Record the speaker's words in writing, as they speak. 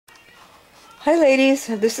Hi ladies,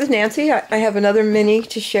 this is Nancy. I have another mini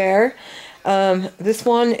to share. This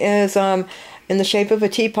one is in the shape of a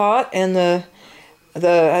teapot, and the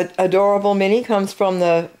adorable mini comes from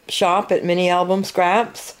the shop at Mini Album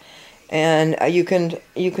Scraps, and you can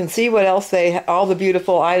see what else all the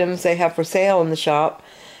beautiful items they have for sale in the shop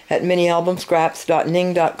at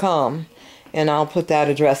minialbumscraps.ning.com, and I'll put that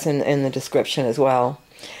address in the description as well.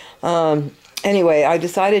 Anyway, I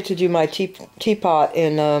decided to do my teapot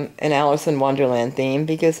in an Alice in Wonderland theme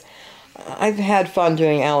because I've had fun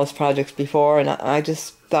doing Alice projects before, and I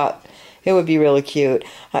just thought it would be really cute.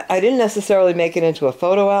 I didn't necessarily make it into a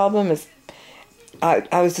photo album.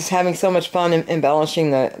 I was just having so much fun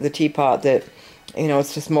embellishing the teapot that, you know,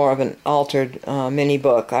 it's just more of an altered mini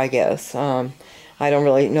book, I guess. I don't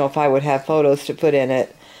really know if I would have photos to put in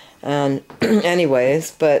it.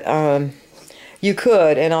 Anyways, but you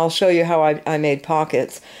could, and I'll show you how I made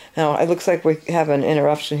pockets. Now, it looks like we have an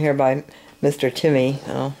interruption here by Mr. Timmy.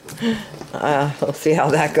 We'll see how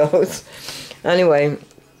that goes. Anyway,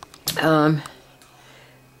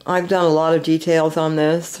 I've done a lot of details on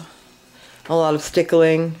this, a lot of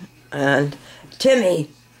stickling, and Timmy!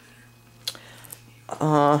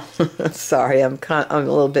 Sorry, I'm a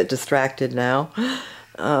little bit distracted now.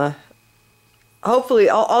 Hopefully,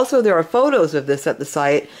 also there are photos of this at the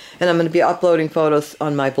site, and I'm going to be uploading photos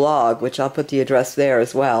on my blog, which I'll put the address there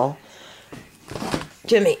as well.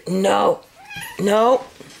 Jimmy, no. No.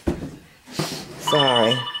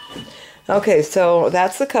 Sorry. Okay, so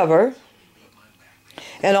that's the cover.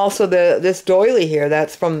 And also this doily here,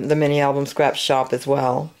 that's from the Mini Album Scraps shop as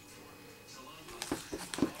well.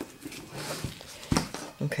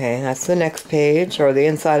 Okay, that's the next page, or the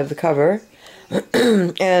inside of the cover.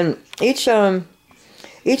 And each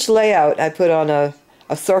layout I put on a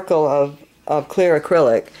circle of clear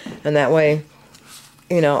acrylic, and that way,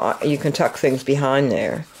 you know, you can tuck things behind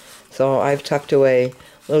there. So I've tucked away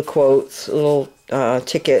little quotes, little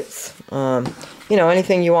tickets, you know,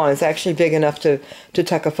 anything you want. It's actually big enough to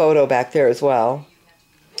tuck a photo back there as well.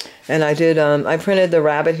 And I did, I printed the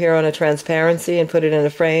rabbit here on a transparency and put it in a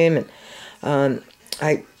frame, and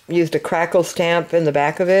I used a crackle stamp in the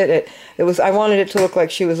back of it. I wanted it to look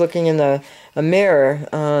like she was looking in a mirror.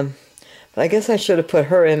 But I guess I should have put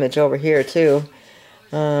her image over here too.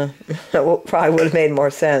 That probably would have made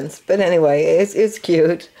more sense. But anyway, it's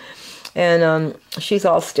cute. And she's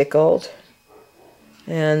all stickled.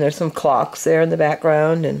 And there's some clocks there in the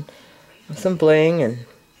background, and some bling, and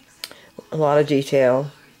a lot of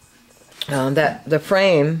detail. The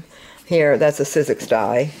frame here, that's a Sizzix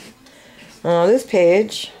die. This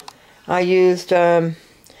page, I used some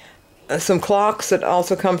clocks that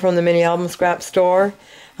also come from the Mini Album Scrap store.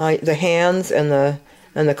 The hands and the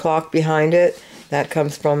clock behind it, that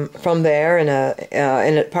comes from there, and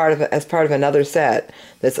as part of another set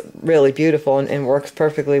that's really beautiful and works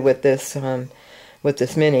perfectly with this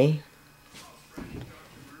mini.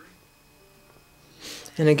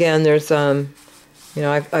 And again, there's you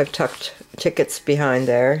know, I've tucked tickets behind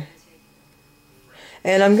there.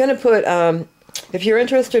 And I'm going to put, if you're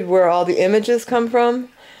interested where all the images come from,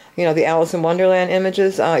 you know, the Alice in Wonderland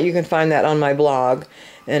images, you can find that on my blog.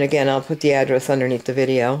 And again, I'll put the address underneath the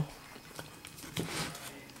video.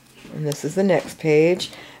 And this is the next page.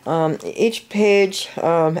 Each page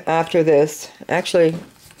after this, actually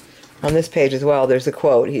on this page as well, there's a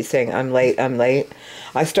quote. He's saying, "I'm late, I'm late."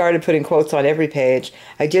 I started putting quotes on every page.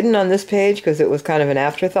 I didn't on this page because it was kind of an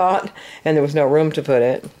afterthought and there was no room to put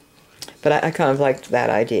it. But I kind of liked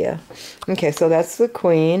that idea. Okay, so that's the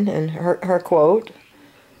Queen and her quote.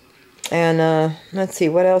 And let's see,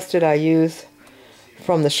 what else did I use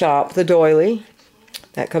from the shop? The doily.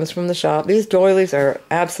 That comes from the shop. These doilies are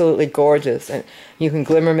absolutely gorgeous, and you can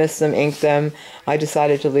glimmer mist them, ink them. I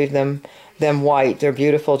decided to leave them white. They're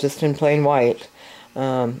beautiful just in plain white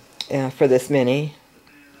yeah, for this mini.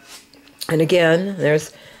 And again,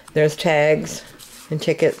 there's tags and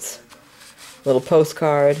tickets, little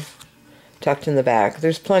postcard tucked in the back.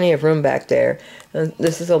 There's plenty of room back there. And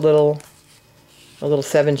this is a little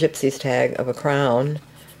Seven Gypsies tag of a crown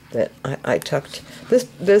that I tucked. This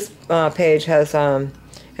page has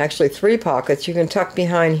actually 3 pockets. You can tuck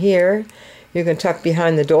behind here, you can tuck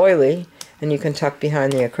behind the doily, and you can tuck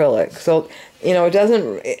behind the acrylic. So, you know, it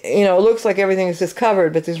doesn't, you know, it looks like everything is just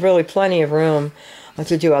covered, but there's really plenty of room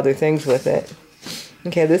to do other things with it.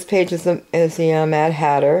 Okay, this page is the Mad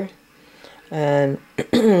Hatter. And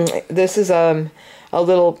this is a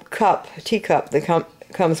little cup, teacup that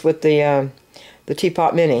comes with the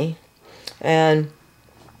Teapot Mini. And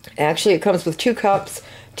actually it comes with 2 cups,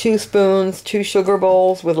 2 spoons, 2 sugar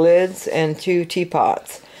bowls with lids, and 2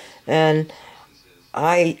 teapots. And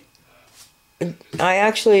I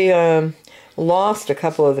actually lost a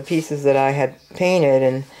couple of the pieces that I had painted,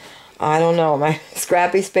 and I don't know, my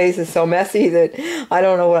scrappy space is so messy that I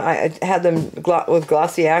don't know what, I had them with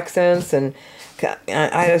glossy accents, and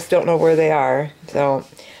I just don't know where they are. So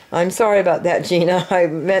I'm sorry about that, Gina. I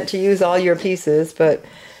meant to use all your pieces, but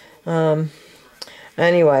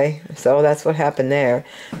anyway, so that's what happened there.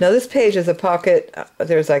 Now this page is a pocket.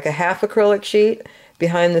 There's like a half acrylic sheet.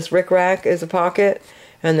 Behind this rickrack is a pocket,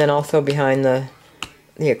 and then also behind the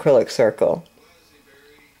acrylic circle.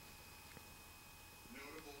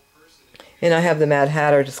 And I have the Mad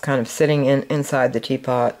Hatter just kind of sitting inside the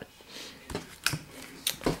teapot.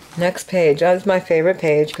 Next page. That is my favorite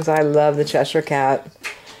page because I love the Cheshire Cat.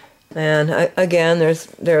 And again, there's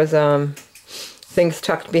things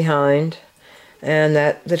tucked behind. And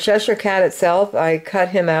that the Cheshire Cat itself, I cut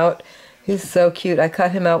him out. He's so cute. I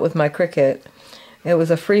cut him out with my Cricut. It was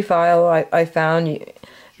a free file I found,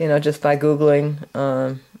 you know, just by Googling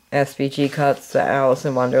SVG cuts, Alice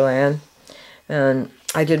in Wonderland. And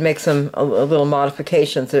I did make a little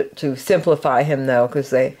modifications to simplify him, though, because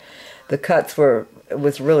the cuts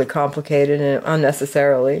was really complicated and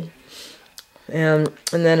unnecessarily. And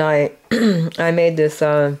then I I made this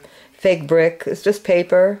fake brick. It's just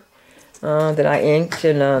paper that I inked,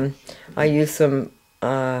 and I used some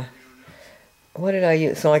what did I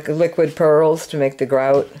use? So like liquid pearls to make the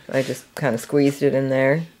grout. I just kind of squeezed it in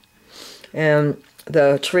there. And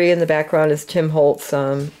the tree in the background is Tim Holtz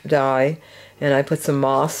dye. And I put some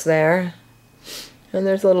moss there. And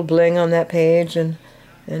there's a little bling on that page, and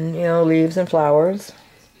you know, leaves and flowers.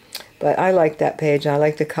 But I like that page. I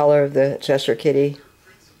like the color of the Cheshire Kitty.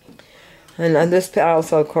 And on this, I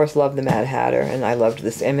also, of course, love the Mad Hatter, and I loved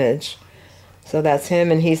this image. So that's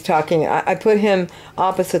him, and he's talking. I put him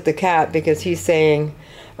opposite the cat because he's saying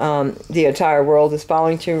the entire world is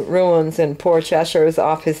falling to ruins, and poor Cheshire is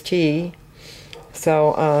off his tea.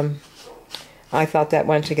 So I thought that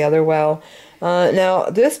went together well. Now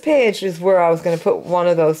this page is where I was going to put one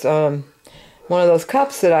of those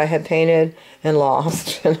cups that I had painted and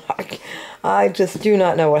lost, and I just do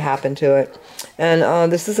not know what happened to it.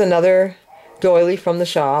 And this is another doily from the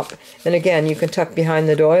shop, and again, you can tuck behind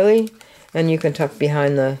the doily, and you can tuck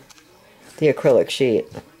behind the acrylic sheet.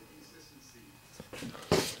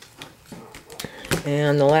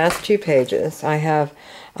 And the last two pages, I have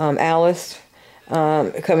Alice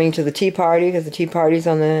coming to the tea party, because the tea party's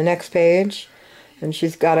on the next page. And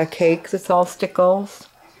she's got a cake that's all stickles.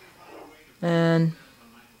 And,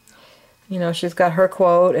 you know, she's got her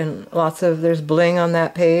quote, and there's bling on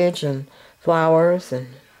that page, and flowers, and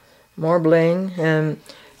more bling, and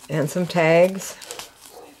some tags.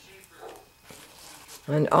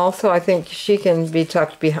 And also, I think she can be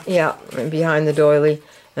tucked behind the doily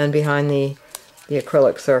and behind the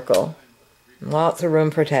acrylic circle. Lots of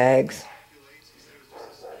room for tags.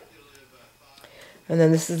 And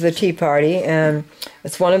then this is the tea party, and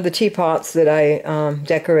it's one of the teapots that I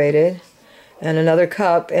decorated, and another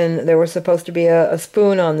cup, and there was supposed to be a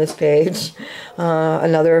spoon on this page,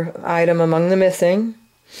 another item among the missing.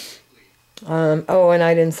 Oh, and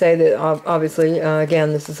I didn't say that, obviously,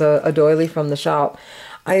 again, this is a doily from the shop.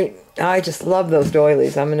 I just love those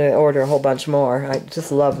doilies. I'm going to order a whole bunch more. I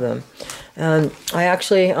just love them. And I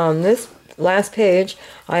actually, on this last page,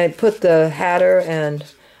 I put the Hatter and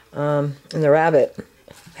the rabbit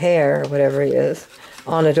hair, or whatever he is,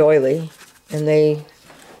 on a doily, and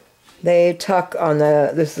they tuck on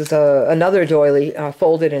this is another doily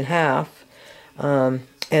folded in half and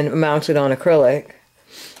mounted on acrylic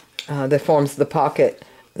that forms the pocket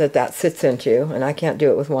that sits into, and I can't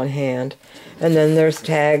do it with one hand. And then there's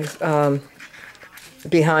tags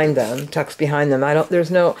behind them, tucks behind them.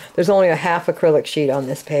 There's only a half acrylic sheet on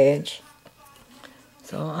this page.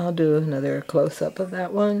 So I'll do another close-up of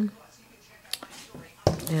that one,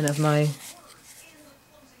 and of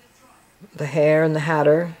the hare and the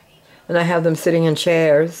Hatter, and I have them sitting in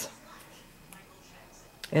chairs,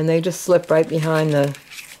 and they just slip right behind the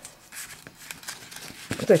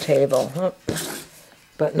table,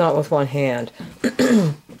 but not with one hand.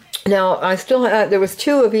 Now I still have, there was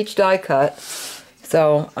 2 of each die cut,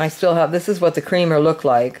 so I still have, this is what the creamer looked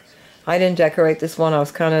like. I didn't decorate this one. I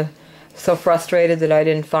was kind of so frustrated that I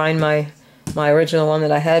didn't find my original one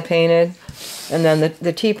that I had painted, and then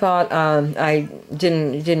the teapot I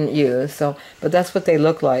didn't use. So, but that's what they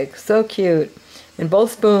look like. So cute. And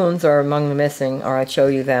both spoons are among the missing, or I'd show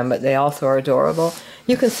you them, but they also are adorable.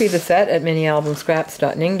 You can see the set at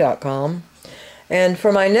minialbumscraps.ning.com. And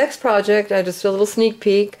for my next project, just a little sneak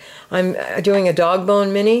peek. I'm doing a dog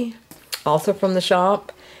bone mini, also from the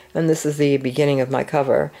shop, and this is the beginning of my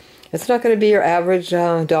cover. It's not going to be your average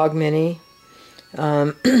dog mini.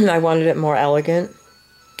 I wanted it more elegant.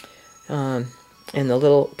 And the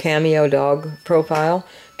little cameo dog profile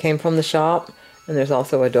came from the shop. And there's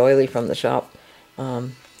also a doily from the shop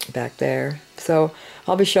back there. So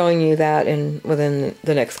I'll be showing you that within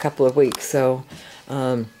the next couple of weeks. So,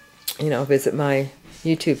 you know, visit my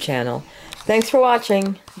YouTube channel. Thanks for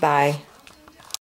watching. Bye.